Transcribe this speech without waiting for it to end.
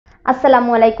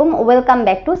আসসালামু আলাইকুম, welcome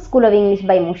back to school of English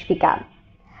by Mushfika.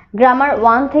 Grammar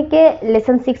 1 থেকে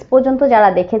লেসন 6 পর্যন্ত যারা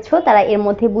দেখেছো তারা এর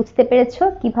মধ্যে বুঝতে পেরেছো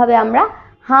কিভাবে আমরা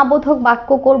হ্যাঁ বোধক বাক্য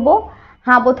করব,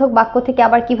 হ্যাঁ বোধক বাক্য থেকে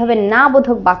আবার কিভাবে না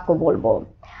বোধক বাক্য বলবো।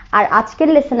 আর আজকের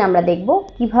লেসনে আমরা দেখব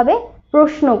কিভাবে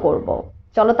প্রশ্ন করব।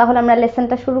 চলো তাহলে আমরা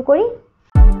লেসনটা শুরু করি।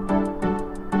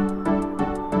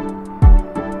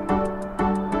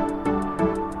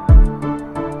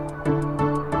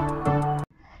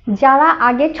 যারা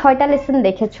আগে 6টা লেসন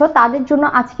দেখেছো তাদের জন্য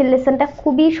আজকের লেসনটা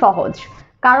খুবই সহজ,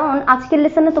 কারণ আজকের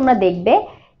লেসনে তোমরা দেখবে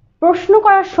প্রশ্ন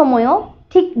করার সময়ও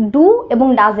ঠিক ডু এবং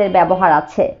ডাজের ব্যবহার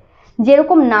আছে।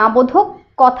 যেরকম না বোধক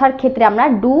কথার ক্ষেত্রে আমরা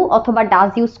ডু অথবা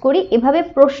ডাজ ইউজ করি, এভাবে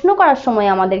প্রশ্ন করার সময়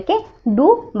আমাদেরকে ডু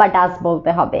বা ডাজ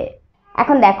বলতে হবে।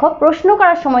 এখন দেখো, প্রশ্ন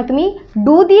করার সময় তুমি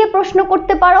ডু দিয়ে প্রশ্ন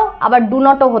করতে পারো, আবার ডু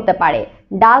নটও হতে পারে।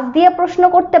 ডাজ দিয়ে প্রশ্ন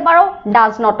করতে পারো,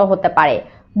 ডাজ নটও হতে পারে।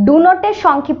 ডু নটের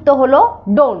সংক্ষিপ্ত হলো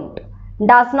ডোন্ট,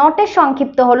 ডাজ নটের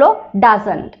সংক্ষিপ্ত হলো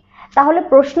ডাজন্ট। তাহলে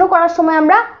প্রশ্ন করার সময়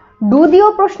আমরা ডু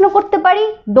দিয়েও প্রশ্ন করতে পারি,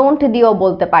 ডোন্ট দিয়েও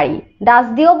বলতে পারি, ডাজ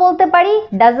দিয়েও বলতে পারি,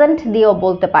 ডাজন্ট দিয়েও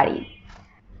বলতে পারি।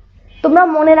 তোমরা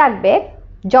মনে রাখবে,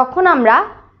 যখন আমরা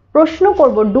প্রশ্ন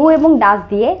করব ডু এবং ডাজ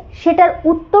দিয়ে, সেটার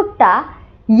উত্তরটা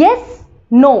ইয়েস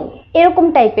নো এরকম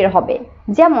টাইপের হবে।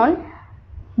 যেমন,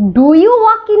 do you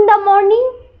walk in the morning,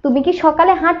 তুমি কি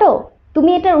সকালে হাঁটো? তুমি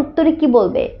এটার উত্তরে কি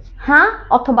বলবে? হ্যাঁ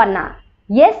অথবা না,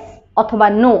 ইয়েস অথবা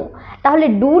নো। তাহলে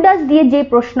ডু ডাজ দিয়ে যে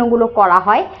প্রশ্নগুলো করা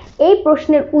হয়, এই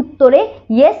প্রশ্নের উত্তরে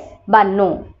ইয়েস বা নো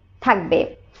থাকবে।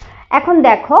 এখন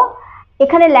দেখো,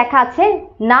 এখানে লেখা আছে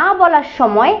না বলার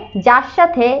সময় যার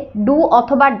সাথে ডু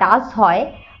অথবা ডাজ হয়,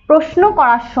 প্রশ্ন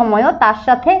করার সময়ও তার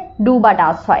সাথে ডু বা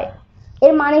ডাজ হয়।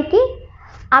 এর মানে কি?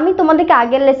 আমি তোমাদেরকে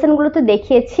আগের লেসনগুলোতে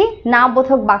দেখিয়েছি না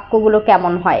বোধক বাক্যগুলো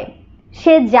কেমন হয়।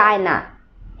 সে যায় না,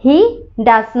 he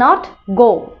does not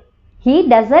go, he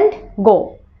doesn't গো।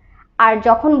 আর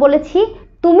যখন বলেছি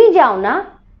তুমি যাও না,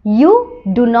 ইউ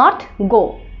ডু নট গো,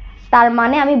 তার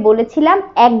মানে আমি বলেছিলাম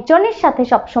একজনের সাথে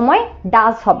সবসময়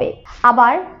ডাজ হবে।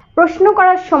 আবার প্রশ্ন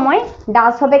করার সময়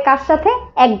ডাজ হবে কার সাথে?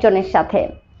 একজনের সাথে।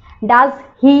 Does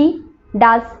he,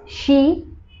 does she,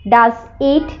 does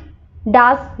it,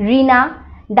 does Rina,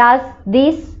 does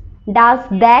this, does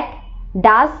that,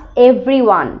 does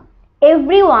everyone.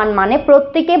 Everyone মানে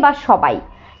প্রত্যেকে বা সবাই,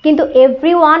 কিন্তু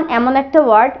এভরিওয়ান এমন একটা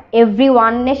ওয়ার্ড,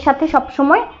 এভরিওয়ানের সাথে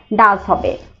সবসময় ডাজ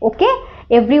হবে। ওকে,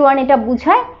 এভরিওয়ান এটা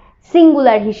বুঝায়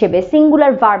সিঙ্গুলার হিসেবে,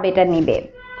 সিঙ্গুলার ভার্ব এটা নিবে।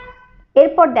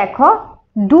 এরপর দেখো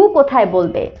ডু কোথায়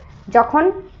বলবে? যখন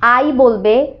আই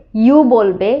বলবে, ইউ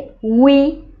বলবে, উই,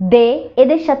 দে,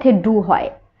 এদের সাথে ডু হয়।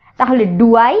 তাহলে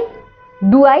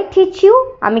ডু আই টিচ ইউ,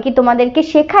 আমি কি তোমাদেরকে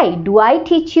শেখাই? Do I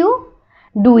teach you.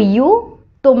 Do you,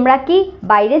 তোমরা কি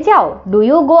বাইরে যাও? Do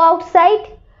you go outside.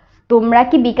 তোমরা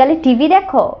কি বিকালে টিভি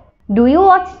দেখো? Do you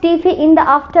watch TV in the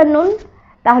afternoon.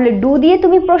 তাহলে ডু দিয়ে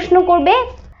তুমি প্রশ্ন করবে।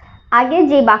 আগে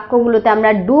যে বাক্যগুলোতে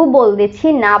আমরা ডু বলতেছি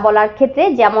না বলার ক্ষেত্রে,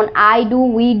 যেমন I do,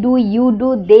 we do, you do,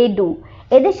 they do,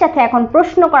 এদের সাথে এখন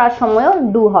প্রশ্ন করার সময়ও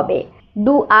ডু হবে।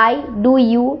 Do I, do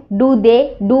you, do they,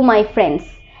 do my friends.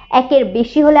 একের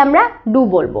বেশি হলে আমরা ডু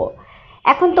বলবো।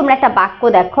 এখন তোমরা একটা বাক্য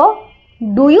দেখো,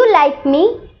 ডু ইউ লাইক মি,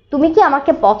 তুমি কি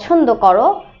আমাকে পছন্দ করো?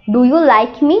 Do you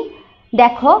like me.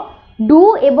 দেখো, ডু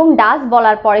এবং ডাজ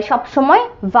বলার পরে সবসময়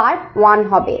ভার্ব 1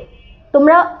 হবে।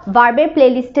 তোমরা ভার্বের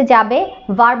প্লেলিস্টে যাবে,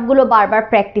 ভার্বগুলো বারবার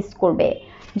প্র্যাকটিস করবে।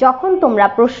 যখন তোমরা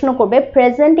প্রশ্ন করবে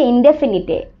প্রেজেন্ট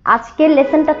ইনডেফিনিটে, আজকের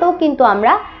লেসনটাতেও কিন্তু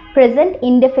আমরা প্রেজেন্ট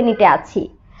ইনডেফিনিটে আছি।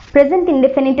 প্রেজেন্ট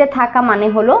ইনডেফিনিটে থাকা মানে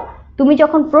হলো তুমি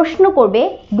যখন প্রশ্ন করবে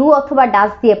ডু অথবা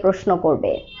ডাজ দিয়ে প্রশ্ন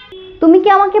করবে। তুমি কি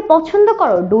আমাকে পছন্দ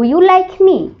করো? Do you like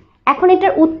me. এখন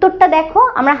এটার উত্তরটা দেখো,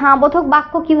 আমরা হ্যাঁ বোধক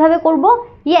বাক্য কিভাবে করব?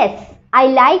 ইয়েস আই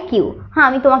লাইক ইউ, হ্যাঁ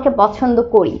আমি তোমাকে পছন্দ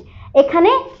করি।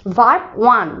 এখানে verb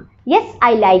 1, yes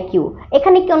I like you.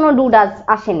 এখানে কোনো ডু ডাজ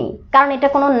আসেনি, কারণ এটা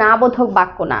কোনো না বোধক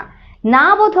বাক্য না। না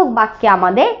বোধক বাক্যে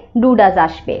আমাদের ডু ডাজ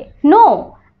আসবে। No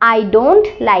I don't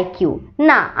like you,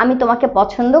 না আমি তোমাকে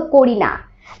পছন্দ করি না।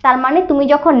 তার মানে তুমি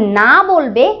যখন না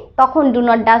বলবে তখন ডু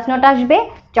নট, ডাজ নট আসবে।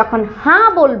 যখন হ্যাঁ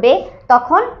বলবে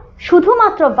তখন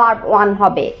শুধুমাত্র ভার্ব 1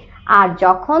 হবে। আর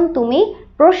যখন তুমি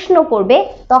প্রশ্ন করবে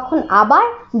তখন আবার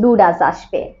ডু ডাজ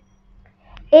আসবে।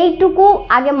 এইটুকু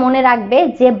আগে মনে রাখবে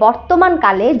যে বর্তমান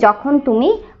কালে যখন তুমি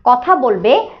কথা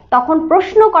বলবে তখন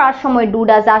প্রশ্ন করার সময় ডু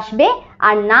ডাজ আসবে,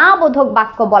 আর না বোধক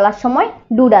বাক্য বলার সময়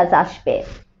ডু ডাজ আসবে।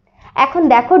 এখন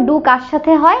দেখো ডু কার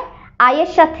সাথে হয়?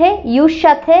 আইয়ের সাথে, ইউর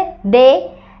সাথে, দে।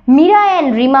 মীরা অ্যান্ড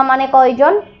রিমা মানে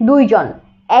কয়জন? 2 জন।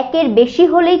 একের বেশি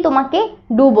হলেই তোমাকে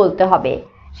ডু বলতে হবে।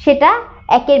 সেটা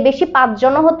একের বেশি 5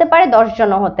 জনও হতে পারে, 10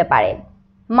 জনও হতে পারে।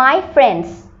 মাই ফ্রেন্ডস,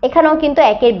 এখানেও কিন্তু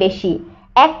একের বেশি।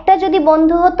 একটা যদি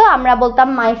বন্ধু হতো আমরা বলতাম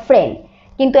মাই ফ্রেন্ড,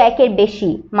 কিন্তু একের বেশি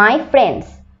মাই ফ্রেন্ডস।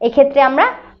 এক্ষেত্রে আমরা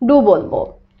ডু বলবো।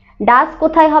 ডাজ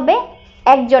কোথায় হবে?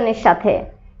 একজনের সাথে।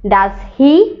 Does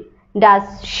he, does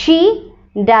she,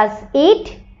 does it,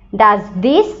 does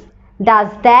this, does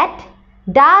that,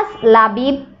 does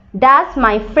Labib, does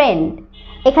my friend.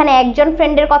 এখানে একজন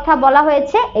ফ্রেন্ডের কথা বলা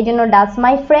হয়েছে, এই জন্য ডাজ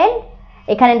মাই ফ্রেন্ড।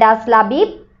 এখানে does Labib,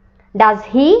 does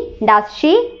he, does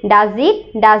she, does it,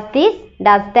 does this,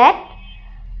 does that.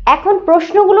 এখন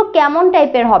প্রশ্নগুলো কেমন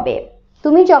টাইপের হবে?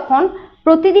 তুমি যখন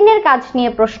প্রতিদিনের কাজ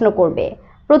নিয়ে প্রশ্ন করবে,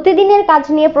 প্রতিদিনের কাজ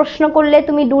নিয়ে প্রশ্ন করলে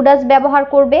তুমি ডু ডাজ ব্যবহার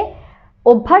করবে।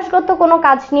 অভ্যাসগত কোনো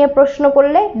কাজ নিয়ে প্রশ্ন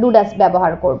করলে ডু ডাজ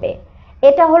ব্যবহার করবে।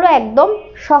 এটা হলো একদম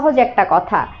সহজ একটা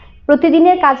কথা।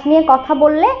 প্রতিদিনের কাজ নিয়ে কথা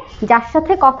বললে যার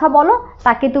সাথে কথা বলো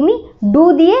তাকে তুমি ডু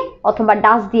দিয়ে অথবা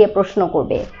ডাজ দিয়ে প্রশ্ন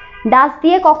করবে। ডাজ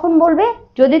দিয়ে কখন বলবে?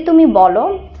 যদি তুমি বলো,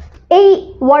 এই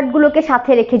ওয়ার্ডগুলোকে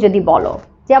সাথে রেখে যদি বলো,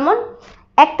 যেমন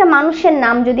একটা মানুষের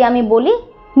নাম যদি আমি বলি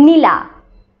নীলা,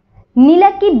 নীলা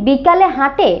কি বিকালে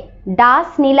হাঁটে? Does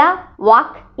Nila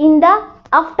walk in the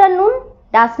afternoon?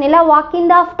 Does Nila walk in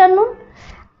the afternoon?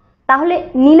 তাহলে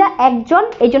নীলা একজন,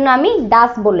 এই জন্য আমি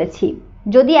ডাজ বলেছি।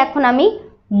 যদি এখন আমি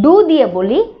ডু দিয়ে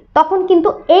বলি তখন কিন্তু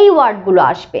এই ওয়ার্ডগুলো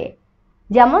আসবে।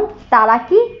 যেমন তারা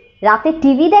কি রাতে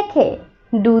টিভি দেখে?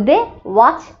 Do they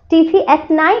watch TV at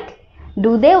night?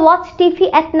 Do they watch TV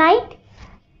at night?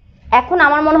 এখন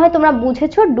আমার মনে হয় তোমরা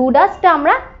বুঝেছো ডু ডাজটা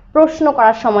আমরা প্রশ্ন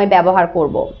করার সময় ব্যবহার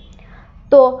করব।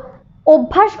 তো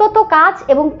অভ্যাসগত কাজ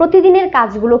এবং প্রতিদিনের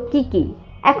কাজগুলো কি কি?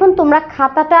 এখন তোমরা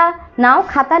খাতাটা নাও,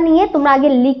 খাতা নিয়ে তোমরা আগে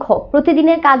লিখো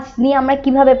প্রতিদিনের কাজ নিয়ে আমরা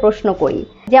কিভাবে প্রশ্ন করি।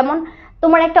 যেমন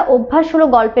তোমার একটা অভ্যাস হলো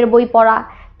গল্পের বই পড়া,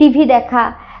 টিভি দেখা,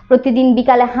 প্রতিদিন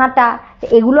বিকালে হাঁটা,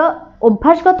 এগুলো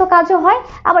অভ্যাসগত কাজও হয়,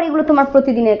 আবার এগুলো তোমার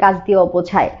প্রতিদিনের কাজ দিয়েও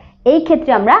বোঝায়। এই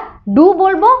ক্ষেত্রে আমরা ডু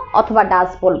বলবো অথবা ডাজ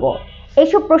বলবো।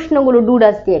 এইসব প্রশ্নগুলো ডু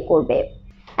ডাজ দিয়ে করবে।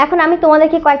 এখন আমি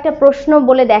তোমাদেরকে কয়েকটা প্রশ্ন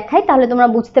বলে দেখাই, তাহলে তোমরা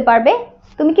বুঝতে পারবে।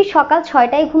 তুমি কি সকাল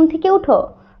 6টায় ঘুম থেকে উঠো?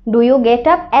 Do you get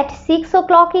up at 6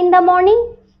 o'clock in the morning?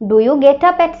 Do you get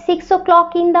up at 6 o'clock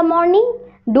in the morning?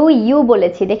 Do you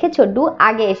বলেছি, দেখেছো ডু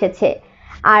আগে এসেছে।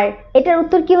 আর এটার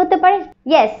উত্তর কি হতে পারে?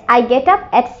 Yes I get up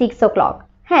at 6 o'clock।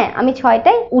 হ্যাঁ, আমি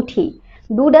 6টায় উঠি।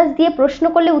 ডু ডাজ দিয়ে প্রশ্ন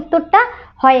করলে উত্তরটা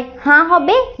হয় হ্যাঁ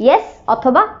হবে, ইয়েস,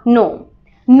 অথবা নো।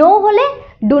 নো হলে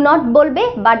ডু নট বলবে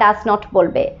বা ডাজ নট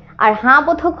বলবে। আর হ্যাঁ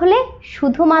বোধক হলে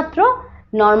শুধুমাত্র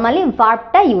নর্মালি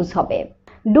ভার্বটা ইউজ হবে।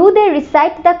 Do they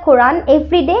recite the Quran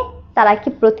every day? তারা কি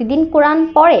প্রতিদিন কোরআন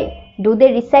পড়ে? Do they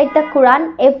recite the Quran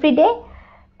every day?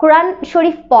 কোরআন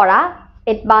শরীফ পড়া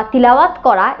বা তিলাওয়াত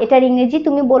করা, এটার ইংরেজি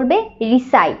তুমি বলবে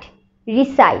recite.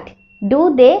 Recite, do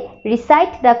they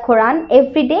recite the Quran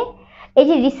every day? এই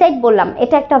যে রিসাইট বললাম,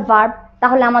 এটা একটা ভার্ব,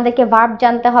 তাহলে আমাদেরকে ভার্ব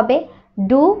জানতে হবে।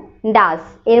 ডু ডাজ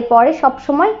এরপরে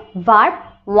সবসময় ভার্ব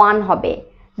ওয়ান হবে।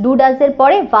 ডু ডাজ এর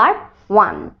পরে ভার্ব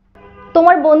ওয়ান।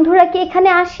 তোমার বন্ধুরা কি এখানে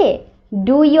আসে?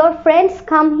 Do your friends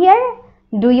come here?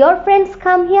 Do your friends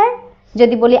come here?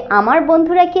 যদি বলি আমার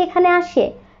বন্ধুরা কি এখানে আসে?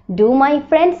 Do my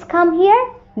friends come here?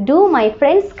 Do my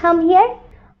friends come here?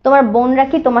 তোমার বোনরা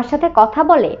কি তোমার সাথে কথা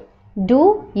বলে? Do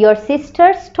your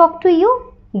sisters talk to you?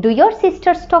 Do your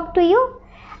sisters talk to you?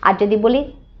 আর যদি বলি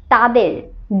তাদের,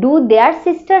 do there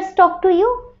sisters talk to you?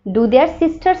 Do there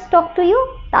sisters talk to you?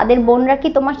 তাদের বোনরা কি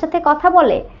তোমার সাথে কথা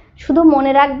বলে? শুধু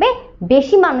মনে রাখবে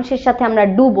বেশি মানুষের সাথে আমরা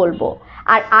ডু বলবো।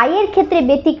 আর আই এর ক্ষেত্রে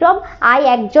ব্যতিক্রম, আই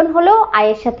একজন হলেও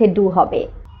আয়ের সাথে ডু হবে।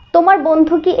 তোমার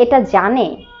বন্ধু কি এটা জানে?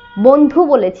 বন্ধু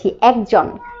বলেছি একজন,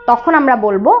 তখন আমরা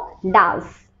বলবো does.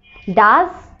 Does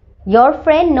your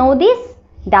friend no this?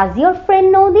 Does your friend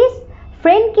no this?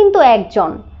 Friend কিন্তু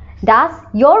একজন। ডাজ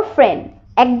ইয়োর ফ্রেন্ড,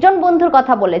 একজন বন্ধুর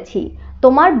কথা বলেছি।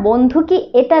 তোমার বন্ধু কি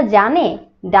এটা জানে?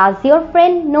 Does your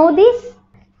friend no this?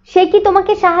 সে কি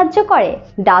তোমাকে সাহায্য করে?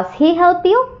 Does he help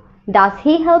you? Does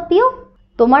he help you?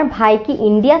 তোমার ভাই কি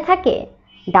ইন্ডিয়া থাকে?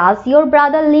 Does your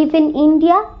brother live in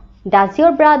India? Does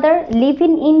your brother live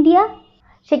in India?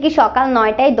 সে কি সকাল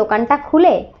 9টায় দোকানটা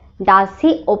খুলে? Does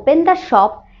he open the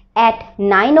shop at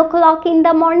 9 o'clock in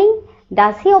the morning?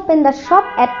 Does he open the shop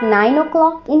at 9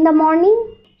 o'clock in the morning?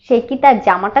 সে কি তার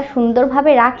জামাটা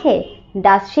সুন্দরভাবে রাখে?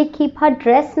 Does she keep her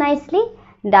dress nicely?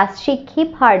 Does she keep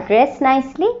her dress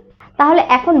nicely? তাহলে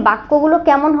এখন বাক্যগুলো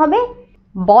কেমন হবে?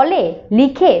 বলে,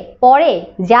 লিখে, পড়ে,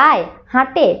 যায়,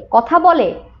 হাঁটে, কথা বলে,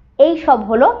 এই সব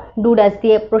হলো ডু ডাজ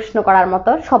দিয়ে প্রশ্ন করার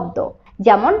মতো শব্দ।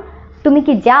 যেমন তুমি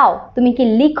কি যাও? তুমি কি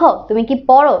লিখো? তুমি কি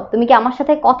পড়ো? তুমি কি আমার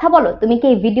সাথে কথা বলো? তুমি কি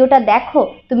এই ভিডিওটা দেখো?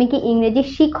 তুমি কি ইংরেজি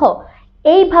শিখো?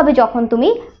 এইভাবে যখন তুমি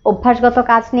অভ্যাসগত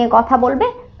কাজ নিয়ে কথা বলবে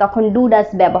তখন ডু ডাজ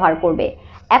ব্যবহার করবে।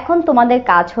 এখন তোমাদের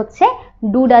কাজ হচ্ছে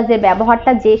ডু ডাজের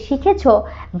ব্যবহারটা যে শিখেছো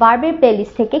ভার্বের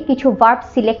প্লেলিস্ট থেকে কিছু ভার্ব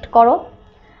সিলেক্ট করো।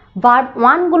 ভার্ব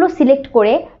ওয়ানগুলো সিলেক্ট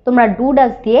করে তোমরা ডু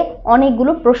ডাজ দিয়ে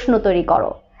অনেকগুলো প্রশ্ন তৈরি করো।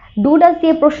 ডু ডাজ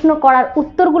দিয়ে প্রশ্ন করার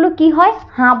উত্তরগুলো কি হয়,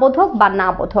 হ্যাঁ বোধক বা না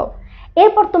বোধক।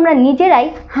 এরপর তোমরা নিজেরাই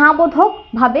হ্যাঁ বোধক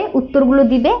ভাবে উত্তরগুলো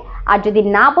দিবে, আর যদি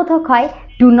না বোধক হয়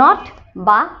ডু নট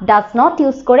বা ডাজ নট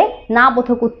ইউজ করে না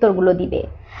বোধক উত্তরগুলো দিবে।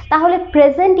 তাহলে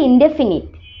প্রেজেন্ট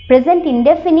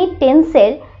ইনডেফিনিট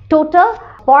টেন্সের টোটাল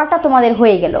পড়াটা তোমাদের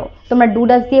হয়ে গেল। তোমরা ডু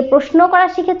ডাজ দিয়ে প্রশ্ন করা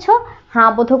শিখেছো,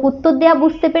 হ্যাঁ বোধক উত্তর দেওয়া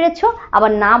বুঝতে পেরেছো,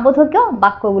 আবার না বোধকেও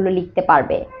বাক্যগুলো লিখতে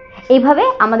পারবে। এইভাবে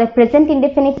আমাদের প্রেজেন্ট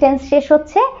ইনডেফিনিট টেন্স শেষ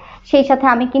হচ্ছে। সেই সাথে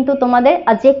আমি কিন্তু তোমাদের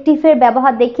অ্যাডজেক্টিভের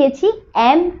ব্যবহার দেখিয়েছি,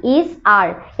 এম, ইজ, আর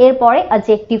এরপরে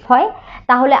অ্যাডজেক্টিভ হয়।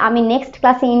 তাহলে আমি নেক্সট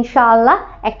ক্লাসে ইনশাআল্লাহ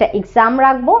একটা এক্সাম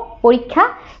রাখবো, পরীক্ষা।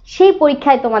 সেই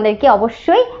পরীক্ষায় তোমাদেরকে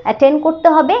অবশ্যই অ্যাটেন্ড করতে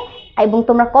হবে, এবং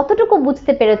তোমরা কতটুকু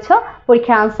বুঝতে পেরেছো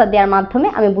পরীক্ষার আনসার দেওয়ার মাধ্যমে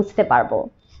আমি বুঝতে পারবো।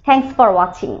 Thanks for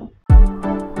watching.